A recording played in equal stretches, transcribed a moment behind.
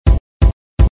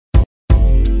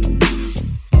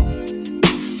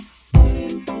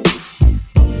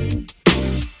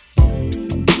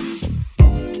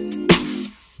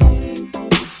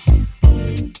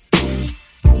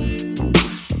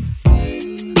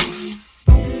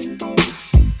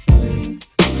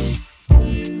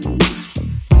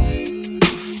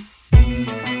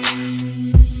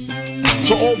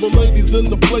the ladies in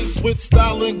the place with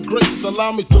style and grace.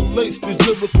 Allow me to lace these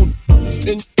lyrical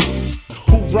in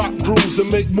who rock grooves and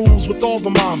make moves with all the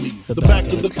mommies. The back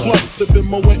of the club, sipping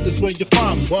Moet is where you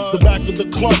find me. The back of the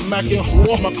club, macking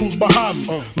my crew's behind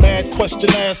me. Mad question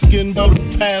asking,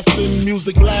 passing,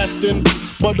 music lasting.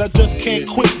 But I just can't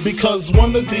quit because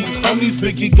one of these honeys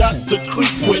Biggie got to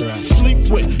creep with, sleep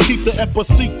with, keep the ep a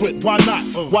secret. Why not?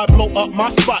 Why blow up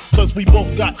my spot? Cause we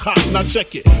both got hot. Now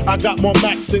check it. I got more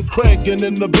Mac than Craig and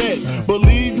in the bed.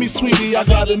 Believe me, sweetie, I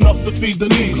got enough to feed the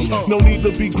needy. No need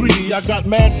to be greedy. I got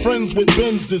mad friends with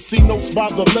Benzes, see notes by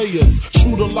the layers,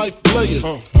 true to life players.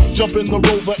 Jump in the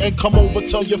Rover and come over,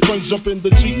 tell your friends jump in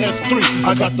the GS3.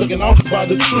 I got the out by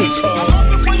the tree.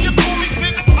 When you call me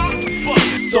Big Papa,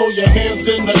 throw your hands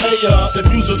in the air if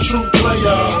you's a true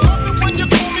player. When you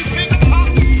call me Big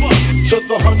Papa, to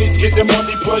the honeys getting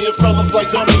money, playing fellas like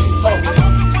dummies.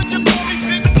 When you call me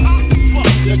Big Papa,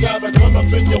 you gotta come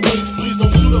up in your waist, please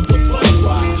don't shoot up the place.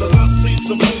 Cause I see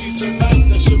some ladies tonight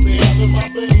that should be having my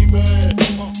baby.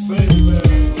 Baby.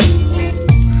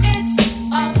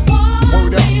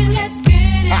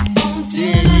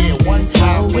 Yeah, one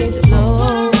time with the flow.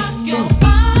 Gonna rock your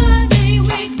body,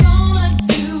 we gonna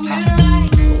do it right.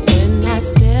 When I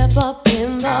step up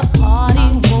in the party,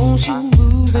 won't you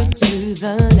move it to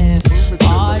the left?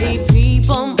 Party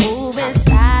people moving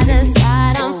side to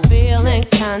side, I'm feeling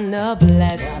kinda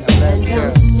blessed. And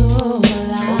I'm so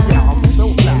alive, I'm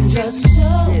so fly. I'm just so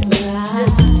fly,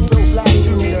 so fly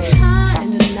too.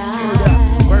 Kinda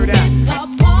nice. Word out. It's a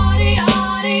party,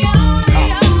 party, party,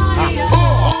 party.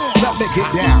 Let me get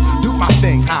down, do my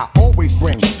thing. I always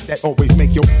bring that always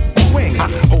make your swing.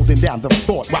 Holding down the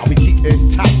fort while we keep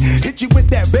it tight. Hit you with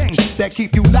that bang that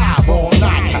keep you live all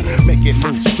night. Make it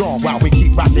move strong while we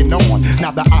keep rocking on.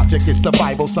 Now the object is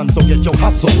survival, son, so get your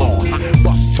hustle on.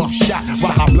 Bust tough shot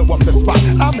while I blow up the spot.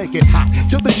 I'll make it hot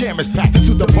till the jam is packed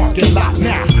to the parking lot.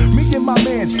 Now, me and my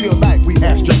mans feel like we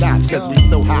astronauts, cause we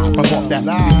so high from off that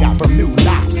line we got from new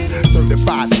lots.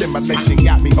 Certified stimulation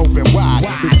got me open wide.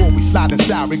 Before we slide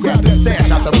inside, we grab the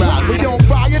stash out the ride. We on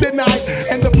fire tonight,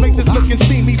 and the place is looking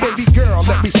steamy. Baby girl,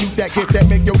 let me shoot that gift that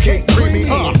make your cake creamy.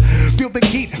 Feel the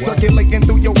heat circulating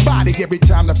through your body every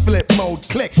time the flip mode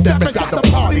clicks. Step inside the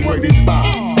party where this bomb.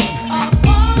 It's a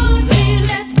party,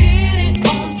 let's get it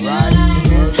on tonight.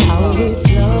 That's how it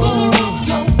flows. Gonna rock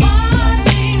your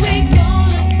body, we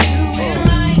gonna do it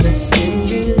right. The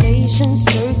stimulation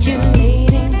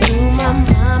circulating through my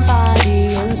mind,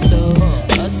 body, and soul.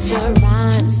 Busta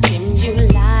Rhymes,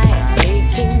 stimuli,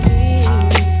 making me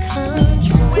lose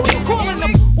control. When you calling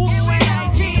them, you and I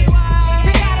G. You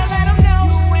gotta let them know.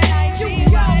 You and I G.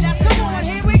 Come on,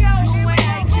 here we go. You and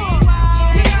I G.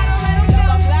 You gotta let them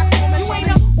know. Black woman, you ain't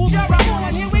a come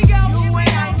on, here we go. You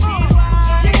and I G.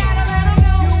 You gotta let them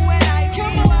know. You and I G.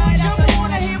 Come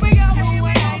on, here we go. You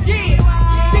and I G.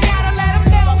 You gotta let them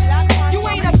know. You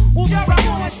ain't a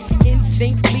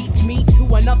instinct leads me to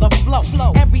another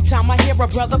flow. Every time I hear a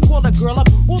brother call a girl up,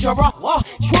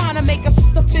 trying to make a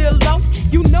sister feel low.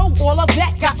 You know all of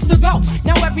that got to go.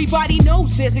 Now everybody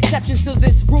knows there's exceptions to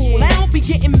this rule. I don't be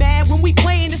getting mad when we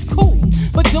playing, it's cool.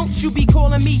 But don't you be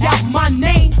calling me out my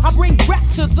name. I bring rap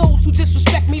to those who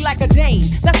disrespect me like a dame.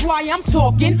 That's why I'm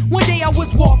talking. One day I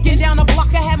was walking down the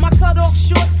block, I had my cut off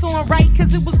shorts on, right?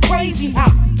 Cause it was crazy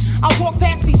hot. I walked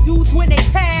past these dudes when they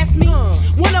passed me.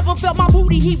 One of them felt my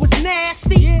booty, he was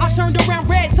nasty. I turned around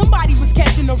red, somebody was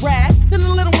catching a rat. Then the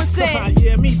little one said,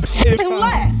 yeah, me. And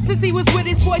laughed. Since he was with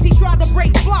his boys, he tried to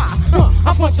break fly.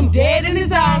 I punched him dead in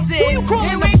his eyes. Said, who you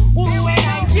calling me? You and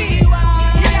I G. You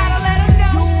gotta let him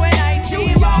know. You and I G.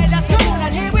 Come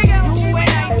on, here we go. You and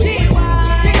I G. You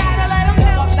gotta let him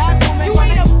know. You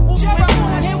ain't a come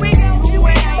on, here we go. You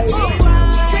and I G.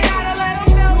 You gotta let him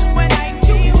know. You and I G.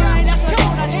 Come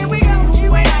on, here we go.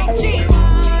 You and I G. You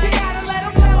gotta let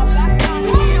him know.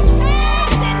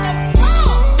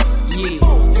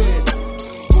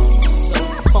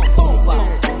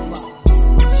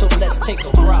 So let's take a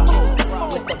ride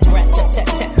with the breath, tap, tap,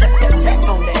 tap, tap, tap, tap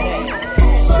on that hand.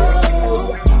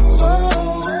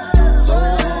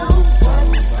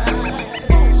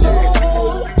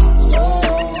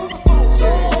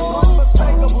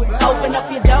 Open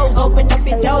up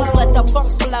your doors, let the funk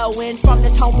flow in from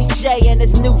this homie Jay and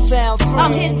his newfound friend.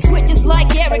 I'm hitting switches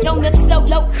like Eric on the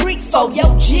solo creek for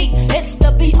yo G. It's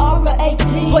the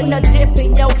BR-A-T. Putting a dip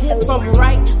in your hip from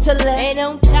right to left. And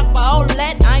on top of all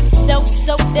that, I'm so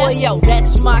down. Well, yo,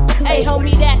 that's my clique. Hey,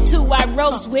 homie, that's who I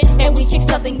rose with, and we kicks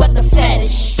nothing but the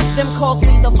fetish. Them calls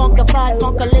me the funkified,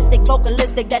 funkalistic,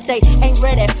 vocalistic that they ain't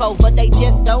ready for, but they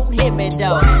just don't hear me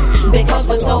though. Because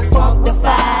we're so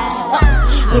funkified.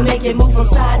 We make it move from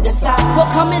side to side. Well,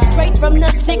 coming straight from the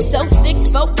 606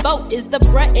 boat is the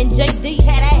Brett and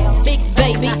JD. Big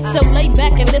baby. So lay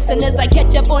back and listen as I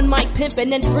catch up on my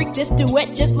pimpin' and freak this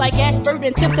duet just like Ashford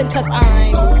and Simpson, cause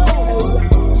I'm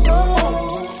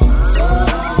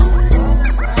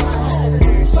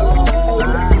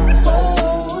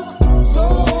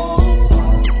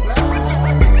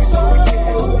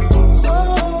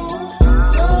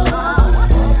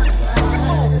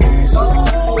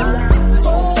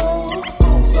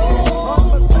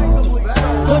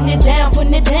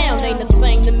putting it down ain't a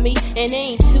thing to me, and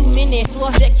ain't too many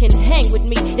that can hang with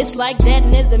me. It's like that,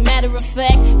 and as a matter of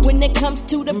fact, when it comes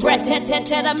to the brat tat tat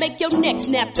tat, I make your neck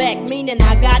snap back. Meaning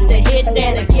I got the hit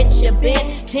that'll get you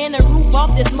bent. Tear the roof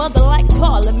off this mother like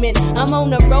Parliament. I'm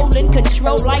on a rolling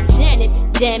control like Janet.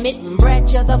 Damn it,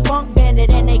 Brat, you're the funk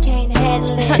bandit, and they can't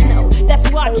handle it. I know,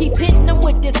 that's why I keep hitting them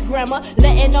with this grammar,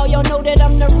 letting all y'all know that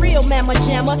I'm the real mamma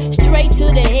jammer. Straight to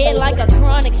the head like a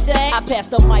chronic sack. I pass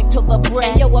the mic to the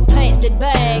brat. And yo, I passed it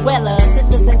back. Well,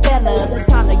 sisters and fellas, it's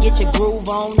time to get your groove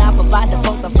on. I provide the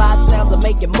funkified sounds to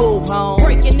make you move home.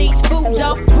 Breaking these fools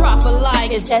off proper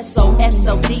like it's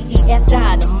SOSODEF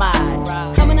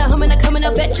dynamite. Coming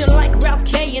up at you like Ralph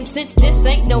K. And since this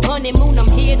ain't no honeymoon, I'm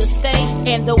here to stay.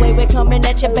 And the way we're coming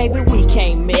at you, baby, we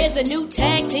can't miss. There's a new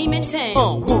tag team in town.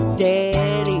 Who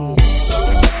that is?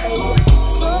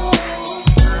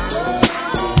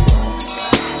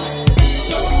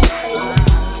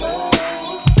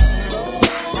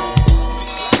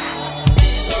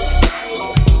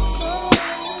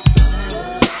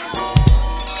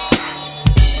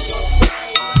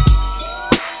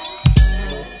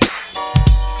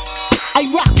 I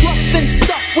rock rough and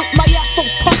stuff with my Afro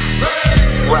puffs.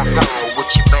 Rock on with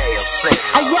your band, sing.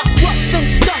 I rock rough and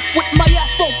stuff with my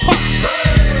Afro puffs.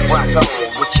 Rock on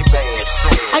with your band,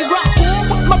 sing. I rock on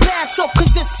with my pants off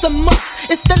cause it's a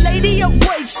must. It's the lady of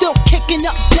rage still kicking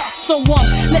up dust. So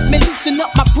let me loosen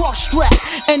up my bra strap.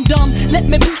 And let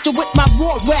me boost you with my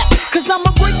raw rap. Cause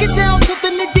I'ma break it down to the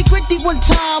nitty gritty one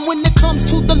time. When it comes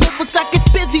to the lyrics I get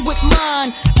busy with mine.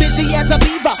 Busy as a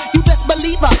beaver, you best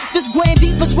believe her. This grand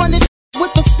diva's running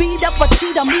with the speed of a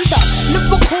cheetah meter.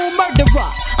 Lyrical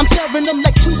murderer, I'm serving them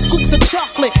like 2 scoops of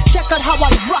chocolate. Check out how I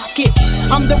rock it.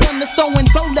 I'm the one that's throwing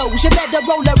bolos. You better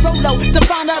roll a Rolo to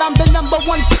find out I'm the #1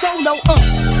 solo.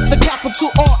 The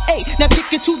capital R-A, now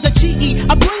kick it to the G-E.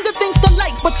 I bring the things to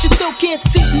light, but you still can't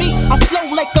see me. I flow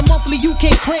like the monthly, you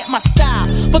can't cramp my style.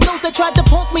 For those that tried to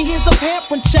punk me, here's a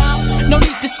pamphlet child. No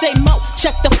need to say mo,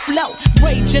 check the flow.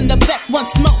 Rage in the back, one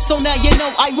smoke, so now you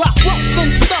know I rock rough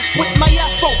and stuff with my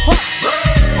Afro puffs.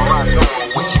 Rock on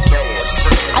with your band,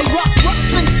 sing. I rock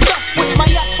rough and stuff with my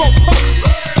Afro puffs.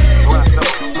 Rock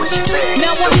on with your band,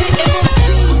 now I'm hitting them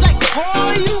scenes like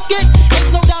all you get.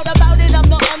 Ain't no doubt about it, I'm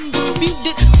the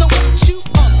undisputed. So what you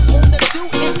wanna do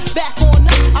is back on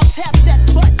up. I'll tap that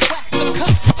butt, wax the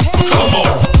cuts. Come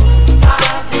on.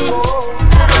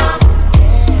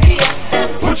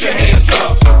 Put your hands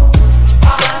up.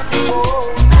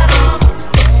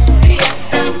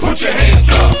 Put your hands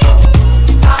up.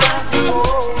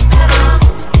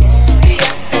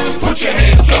 Put your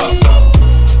hands up.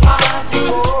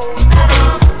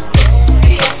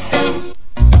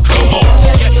 Come on.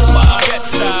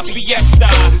 Fiesta.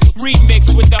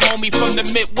 Remix with the homie from the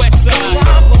Midwest side.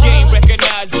 Game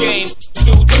recognized, game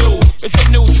do too. It's a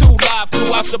new 2 live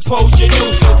crew, I suppose you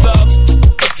knew. So thugs,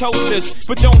 toasters,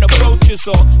 but don't approach us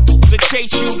or to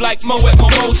chase you like Mo at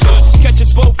Mimosas. Catch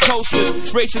us both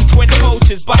coasters, racing twin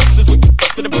coaches, boxes with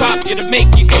to the pop you to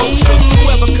make you closer.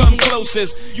 Whoever come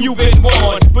closest, you've been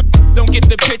warned, but don't get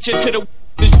the picture to the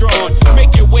is drawn.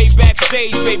 Make your way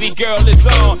backstage, baby girl, it's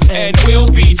on, and we'll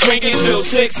be drinking till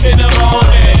 6 in the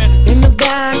morning. In the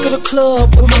back of the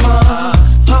club with my mom,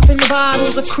 popping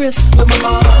bottles of crisp with my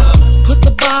mom. Put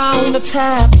the bar on the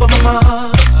tap for my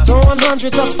mom, throwing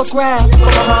hundreds up for grabs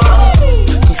for my mom.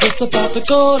 Cause it's about to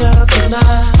go down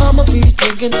tonight. I'ma be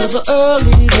drinking till the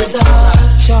early desire.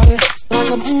 Shot it like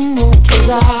I'm cause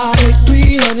I take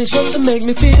 3 honeys just to make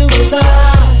me feel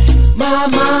reside. My,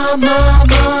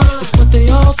 that's what they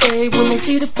all say when they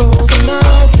see the frozen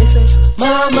eyes. They say, my.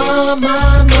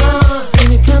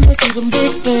 Anytime they see them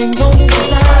big things on the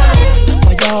side.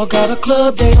 Why y'all got a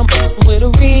club date? I'm with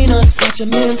arenas. What your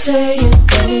man saying?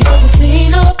 Tell me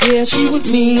Christina. Yeah, she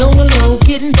with me on the low,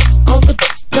 getting off the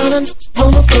down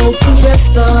on the floor.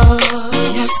 Fiesta.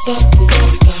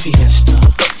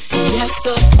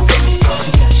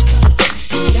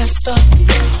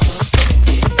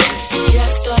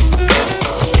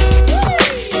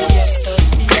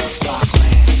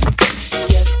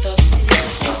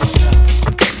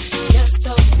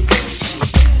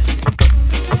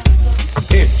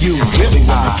 If you really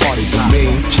wanna party with me,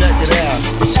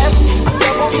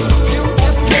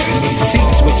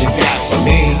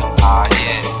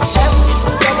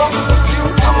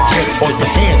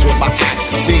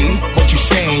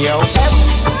 saying, yo.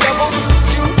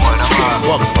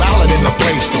 Well, ballad in the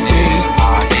place to be.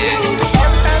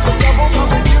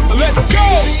 Let's go.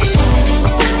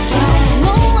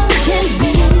 No one can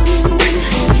do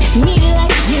me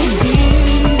like you do.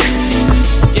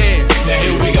 Yeah, now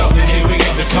here we go, now here we go.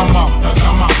 Now come on,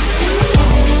 come on.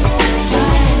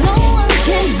 No one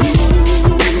can do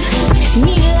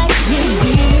me like you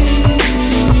do.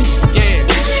 Yeah.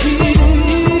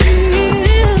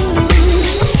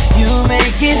 You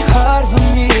make it hard for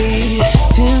me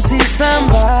to see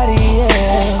somebody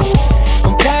else.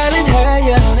 I'm calling her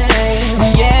your name.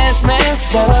 Yes,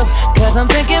 messed up, cause I'm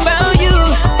thinking about you.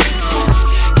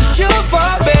 It's your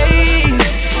fault, babe.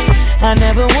 I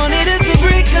never wanted us to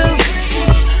break up.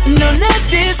 No, not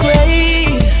this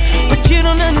way. But you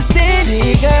don't understand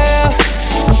it, girl.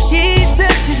 When she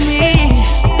touches me,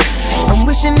 I'm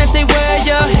wishing that they were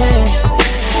your hands.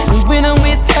 And when I'm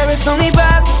with her, it's only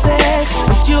about the sex.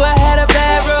 With you, I had a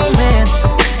bad romance.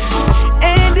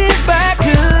 And if I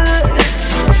could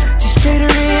just trade her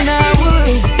in, I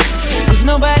would. Cause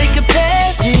nobody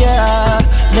compares to ya.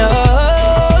 No,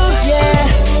 yeah.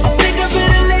 I think I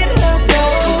better let her go.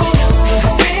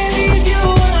 I can't leave you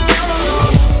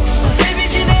alone.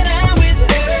 Everything that I'm with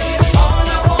her, all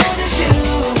I want is you.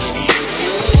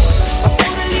 I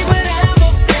wanna leave but I'm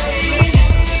afraid.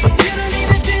 But you don't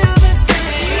even feel the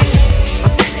same.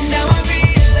 And now I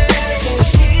realize that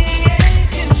she ain't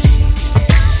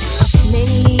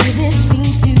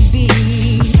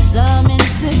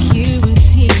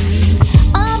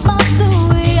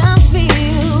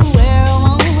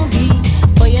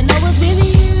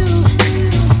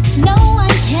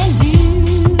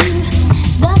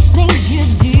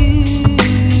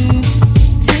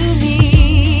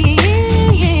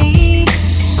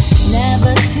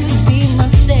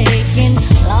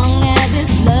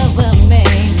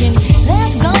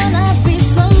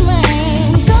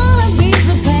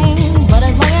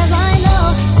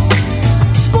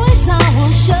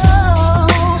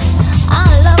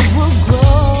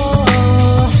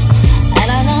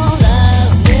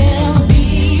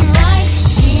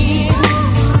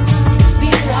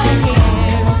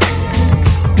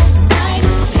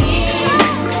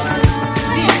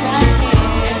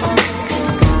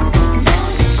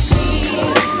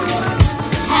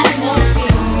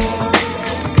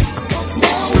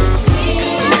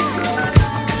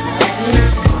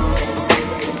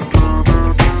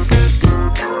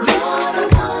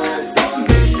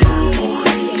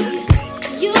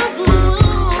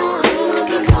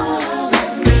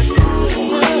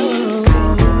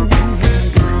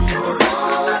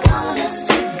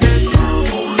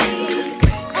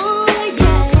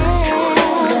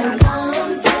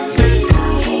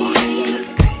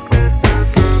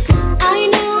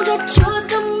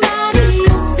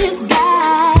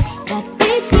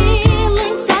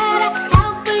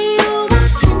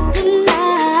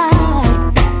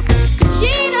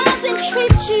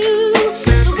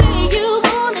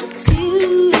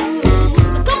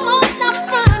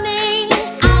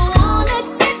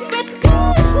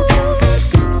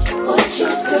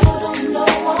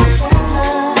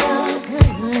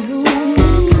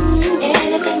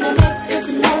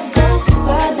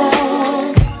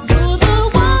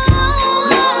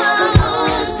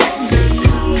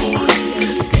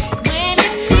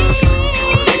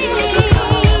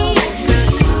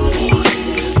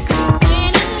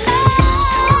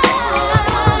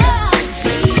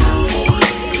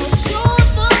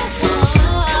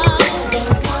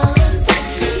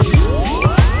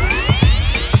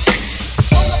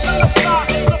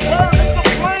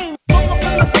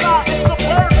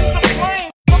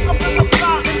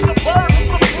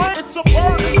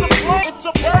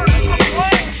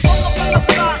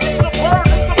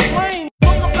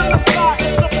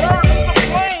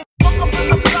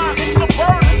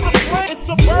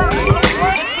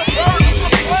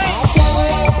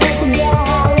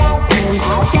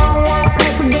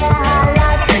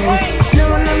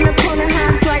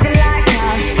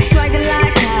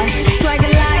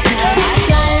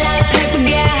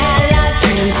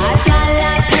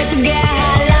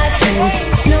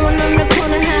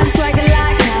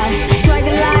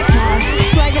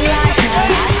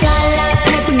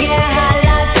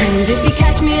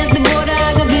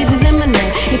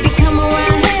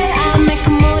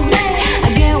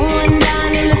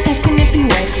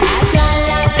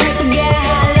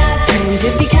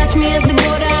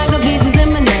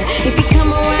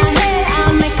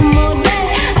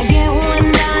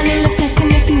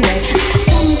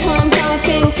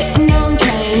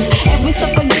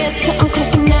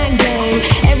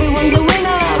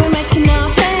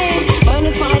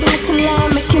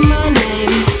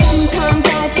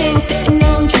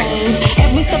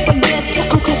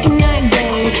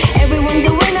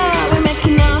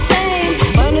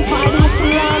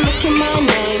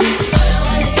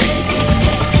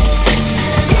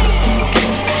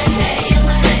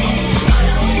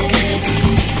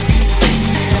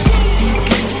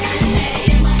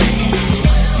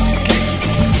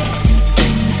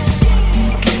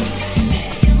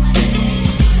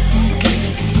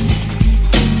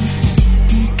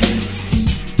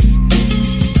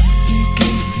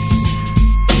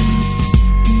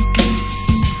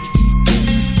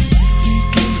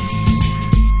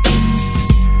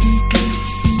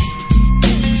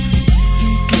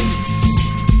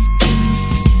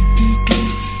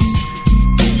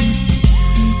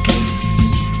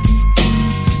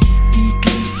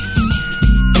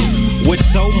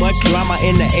much drama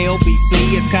in the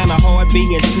LBC. It's kinda hard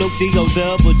being Snoop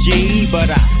D-O-double-G, but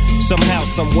I somehow,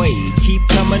 someway keep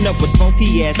coming up with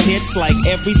funky ass hits like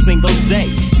every single day.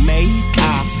 May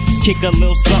I kick a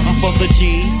little something for the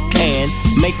G's and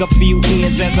make a few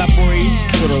ends as I breeze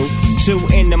through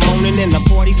 2 in the morning and the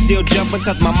party still jumping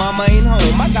cause my mama ain't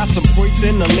home. I got some freaks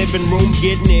in the living room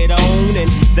getting it on and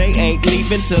they ain't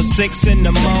leaving till 6 in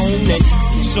the morning.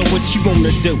 So what you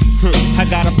wanna do? I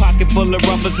got a pocket full of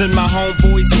rubbers and my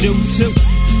homeboys do too.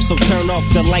 So turn off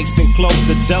the lights and close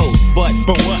the doors. But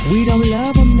what? We don't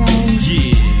love them no.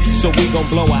 Yeah. So we gon'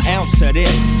 blow an ounce to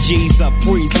this. G's up,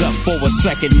 freeze up for a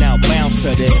second now, bounce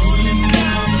to this.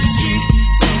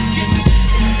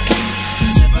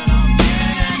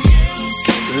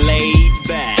 Laid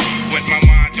back. With my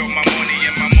mind on my money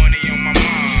and my money on my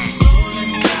mind.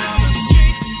 Rolling down the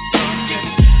street, smoking,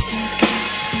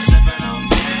 sipping on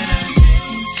gin and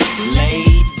juice.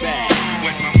 Laid back.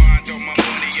 With my mind on my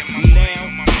money and my money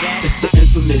on my mind. It's the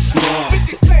infamous mob.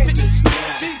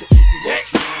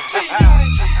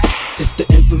 It's the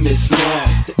infamous mob.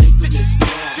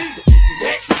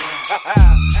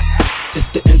 It's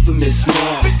the infamous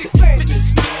mob.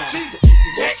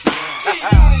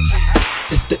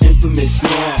 It's the infamous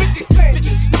mob.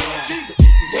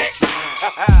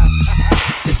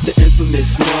 It's the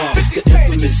infamous mob. It's the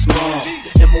infamous mob.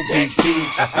 M.O.B.B.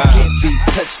 Can't be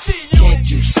touched. Can't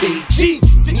you see? Keep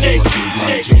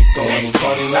my drink on and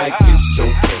party like it's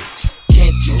okay.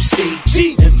 Can't you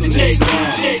see? Infamous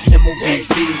mob.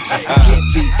 M.O.B.B. Can't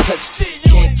be touched.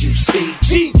 Can't you see?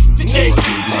 Keep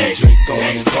my drink on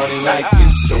and party like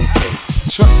it's okay.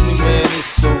 Trust me, man,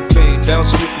 it's okay.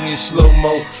 Bounce with me in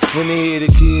slow-mo. When they hear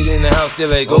the kid in the house, they're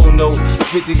like, oh no.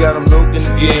 50 got them looking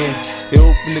again. They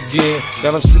open again.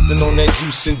 Got them sipping on that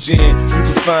juice and gin. You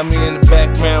can find me in the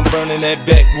background, burning that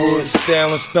backwood.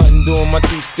 Styling, stunting, doing my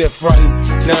two-step frontin'.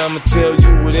 Now I'ma tell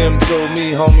you what them told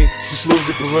me, homie. Just lose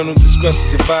it, parental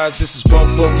discretion advised. This is grown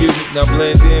folk music. Now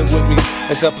blend in with me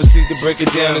as I proceed to break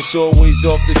it down. It's always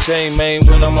off the chain, man,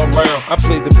 when I'm around. I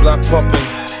play the block pumping.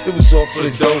 It was all for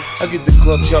the dough. I get the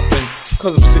club jumping,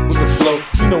 cause I'm sick with the flow.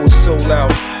 You know it's so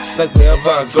loud, like wherever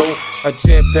I go. I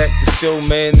jam-pack the show,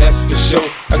 man, that's for sure.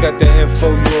 I got the info,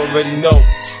 you already know.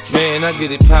 Man, I get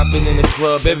it poppin' in the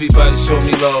club. Everybody show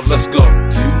me love, let's go.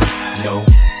 You know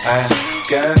I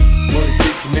got what it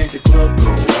takes to make the club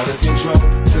go out of control.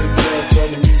 Good girl,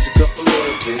 turn the music up a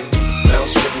little bit.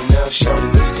 Bounce with me now, shout it,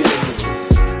 let's get in the room.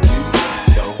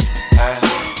 You know I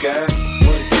got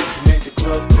what it takes to make the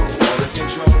club go out of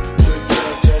control. Good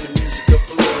girl, turn the music up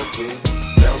a little bit.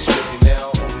 Bounce with me now,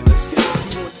 homie, let's get in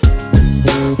the room.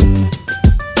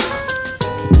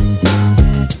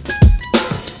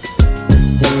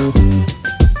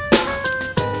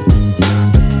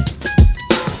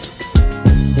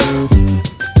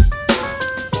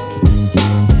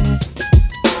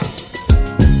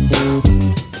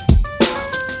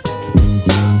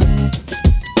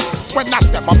 When I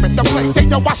step up in the place, say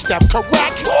yo, I step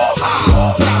correct.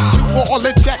 Got you all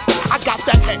in check. I got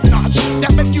that head nod shit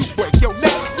that make you break your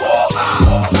neck.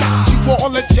 I got you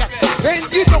all in check. And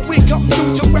you know we come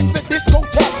through to wreck the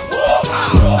discotheque.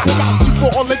 I got you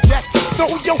all in check. Throw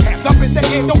your hands up in the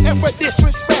air, don't ever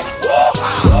disrespect.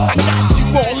 I got you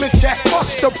all in check.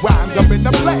 Bust the rhymes up in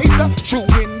the blazer. True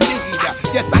indeed.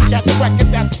 Yes, I got the record,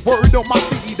 that's word on my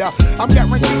feed. I'm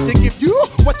guaranteed to give you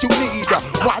what you need.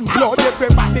 One blood,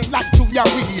 everybody like Junior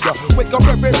Reed. Wake up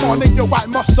every morning, yo, I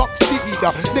must succeed.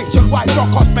 Nationwide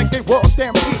rockers make the world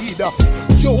stampede.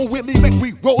 Yo, Willie, make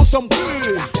we roll some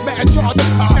good. Man, Jordan,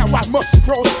 now I must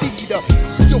proceed. Yo,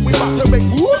 we about to make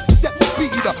moves, set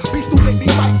speed. Beast to make me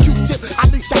right, Q-tip, I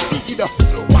need Shaqid.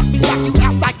 Watch me knock you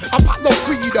out like Apollo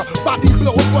Creed. Body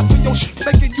blows, busting your shit,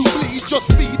 making you bleed.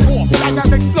 Just feed more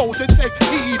dynamic flows and take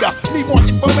heed. Need more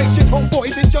information, homeboy,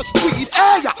 than just weed.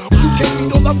 Hey, you can't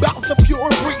read all about the pure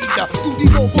breed. Do the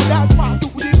noble, that's my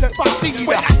duty, let my seed.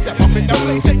 When I step up in the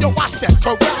place, and yo, I step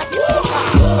correct.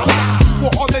 I got you for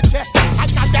all the check. I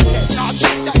got that head nod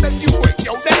shit that make you break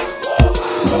your neck.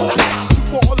 I got you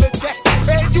for all the check.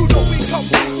 And you know we come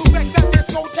through to wreck that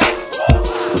discotheque.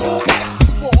 I got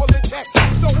you for all the check.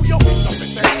 So yo, hands up in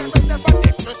the air and never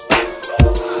disrespect.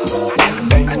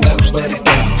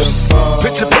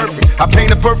 Picture perfect, I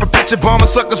paint a perfect picture. Bombing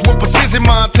suckers with precision.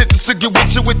 My intentions to get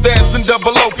with you with ass and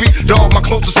double OP. Dog, my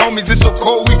closest homies, it's so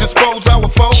cold, we dispose our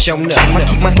foes. Show up, I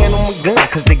keep my hand on my gun,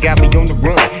 cause they got me on the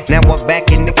run. Now I'm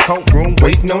back in the courtroom,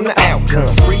 waiting on the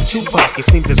outcome. Free Tupac, it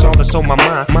seems that's all that's on my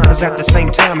mind. Cause at the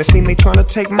same time, it seems they trying to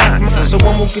take mine. So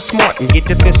I'm gonna get smart and get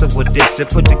defensive with this. And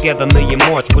put together a million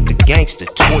march with the gangster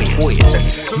twist.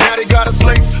 Now they got us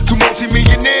laced, two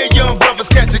multi-millionaire young brothers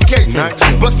catch education.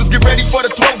 Busters get ready for the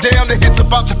throwdown. The hits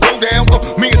about to go down.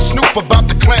 Me and Snoop about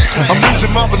to clap. I'm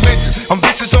losing my religion. I'm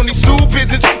vicious on these stool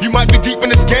pigeons. You might be deep in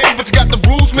this game, but you got the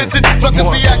rules missing. Suckers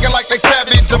be acting like they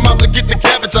savage. I'm out to get the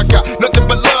cabbage. I got nothing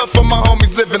but love for my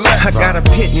homies living life. I got a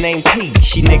pit named P,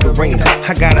 she niggerina.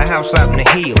 I got a house out in the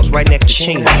hills, right next to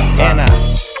Chino. And I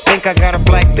think I got a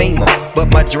black Beamer,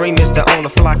 but my dream is to own a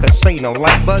fly casino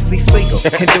like Bugsy Siegel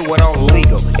and do it all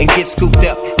illegal and get scooped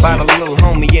up by the little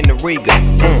homie in the Riga.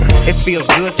 It feels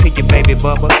good to you, baby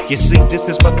bubba. You see, this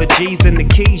is for the G's and the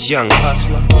keys, young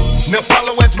hustler. Now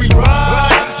follow as we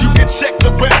ride. You can check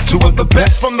the rest. Two of the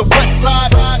best from the west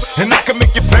side, and I can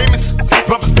make you famous.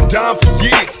 Brothers been down for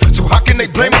years, so how can they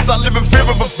blame us? I live in fear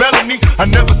of a felony. I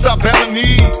never stop having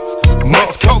needs.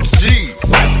 West Coast G's.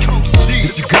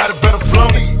 If you got it, better flow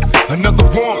me. Another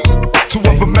one, two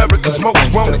of America's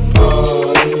most wanted.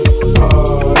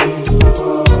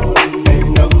 Ain't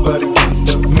nothing but a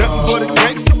gangsta. Nothing but a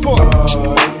gangsta party.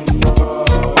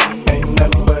 Ain't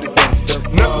nothing but a gangsta.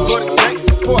 Nothing but a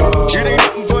gangsta party. It ain't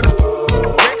nothing but a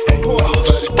gangsta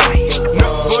party.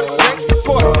 Nothing but a gangsta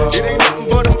party. It ain't nothing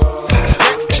but a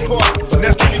gangsta party.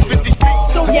 Now give me 50 feet.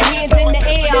 Throw your hands in the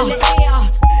air.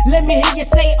 Let me hear you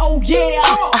say, oh yeah.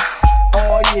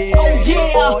 Oh yeah. Oh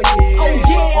yeah. Oh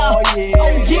yeah. Oh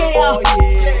yeah.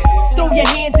 Throw your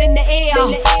hands in the air.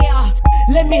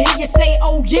 Let me hear you say,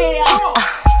 oh yeah.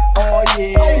 Oh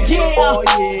yeah. Oh yeah. Oh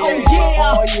yeah.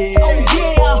 Oh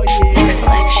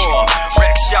yeah.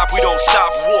 Rec shop, we don't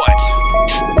stop. What?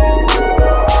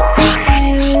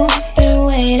 You've been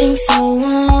waiting so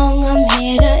long. I'm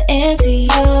here to answer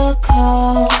your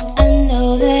call. I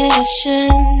know that I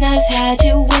shouldn't have had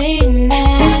you waiting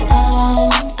at all.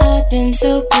 I've been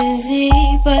so busy,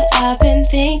 but I've been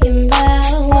thinking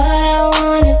about what I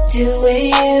wanna do with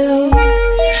you.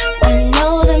 I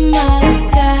know them other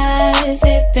guys,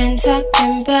 they've been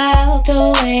talking about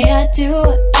the way I do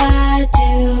what I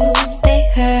do. They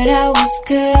heard I was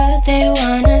good, they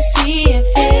wanna see if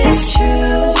it's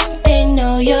true. They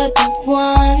know you're the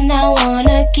one I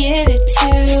wanna give it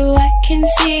to. I can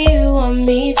see you want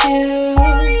me too.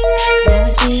 Now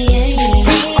it's me and you.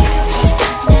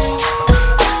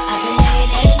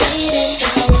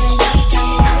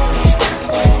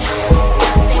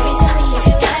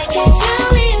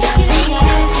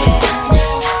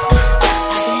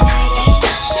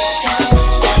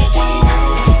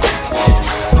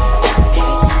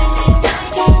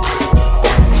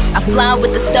 Fly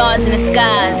with the stars in the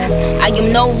skies. I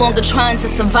am no longer trying to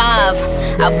survive.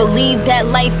 I believe that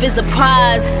life is a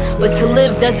prize, but to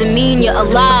live doesn't mean you're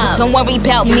alive. Don't worry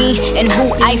about me and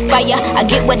who I fire. I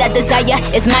get what I desire,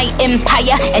 it's my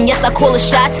empire. And yes, I call the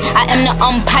shots, I am the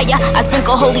umpire. I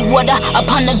sprinkle holy water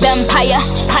upon the vampire.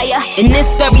 In this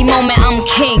very moment I'm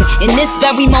king. In this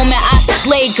very moment I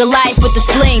slay Goliath with the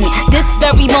sling. This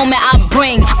very moment I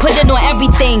bring, put it on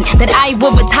everything, that I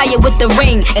will retire with the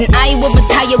ring, and I will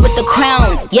retire with the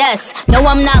crown. Yes, no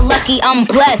I'm not lucky, I'm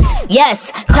blessed. Yes,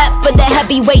 clap for the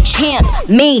heavyweight champ,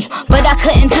 me. But I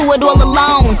couldn't do it all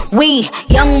alone. We,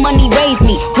 young money raised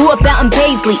me, grew up out in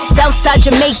Paisley, Southside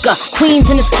Jamaica, Queens,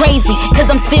 and it's crazy, cause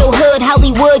I'm still hood,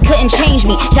 Hollywood couldn't change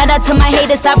me. Shout out to my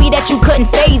haters, sorry that you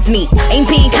couldn't faze me. Ain't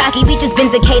being cocky, we just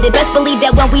vindicated. Best believe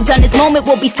that when we done this moment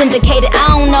we'll be syndicated. I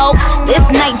don't know, this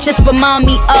night just remind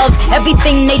me of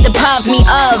everything they deprived me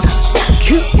of.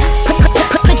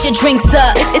 Put your drinks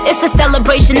up, it's a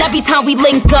celebration every time we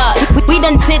link up. We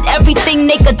done did everything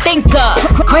they could think of.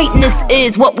 Greatness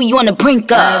is what we on the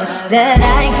brink of. I wish that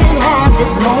I could have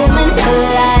this moment for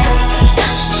life.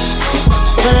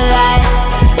 For life.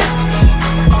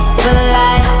 For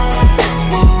life.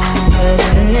 Cause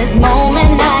in this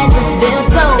moment I just feel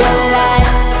so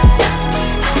alive.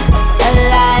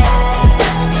 Alive.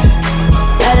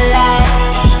 Alive.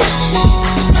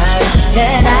 I wish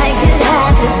that I could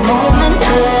have this moment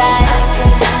for life.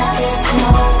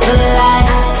 For life.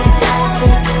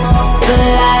 For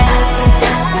life.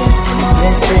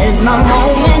 This is my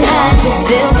moment, I just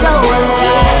feel so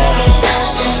alive.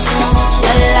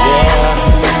 Alive.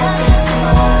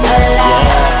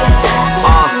 Alive.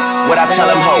 What I tell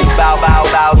him, ho, bow, bow,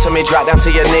 bow to me, drop down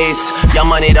to your knees. Young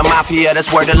money, the mafia,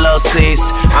 that's where the love sees.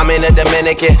 I'm in the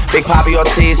Dominican, Big Papi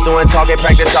Ortiz, doing target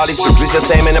practice, all these groupies just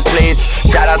aiming to please.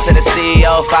 Shout out to the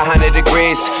CEO, 500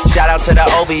 degrees. Shout out to the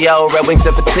OVO, Red Wings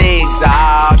and Fatigues.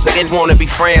 I'm saying wanna be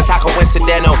friends, how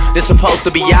coincidental? This supposed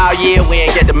to be our year, we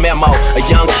ain't get the memo. A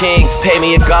young king, pay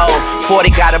me a gold.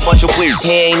 40 got a bunch of weed,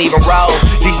 he ain't even roll.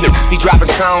 These niggas be dropping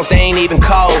songs, they ain't even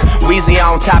cold. Weezy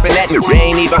on top of that, they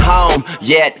ain't even home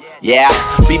yet. Yeah,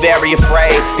 be very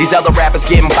afraid. These other rappers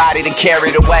getting bodied and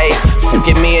carried away.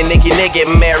 Forget me and Nicki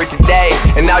getting married today.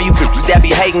 And now you bitches that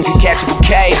be hating can catch a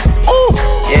bouquet. Ooh,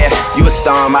 Yeah, you a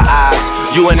star in my eyes.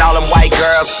 You and all them white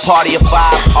girls, party of 5.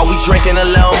 Are we drinking a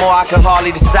little more? I can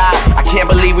hardly decide. I can't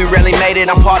believe we really made it.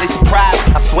 I'm partly surprised.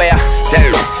 I swear,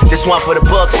 damn, this one for the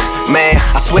books, man.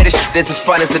 I swear this shit is as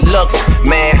fun as it looks,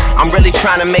 man. I'm really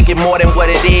trying to make it more than what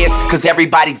it is. Cause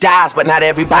everybody dies, but not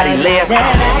everybody lives.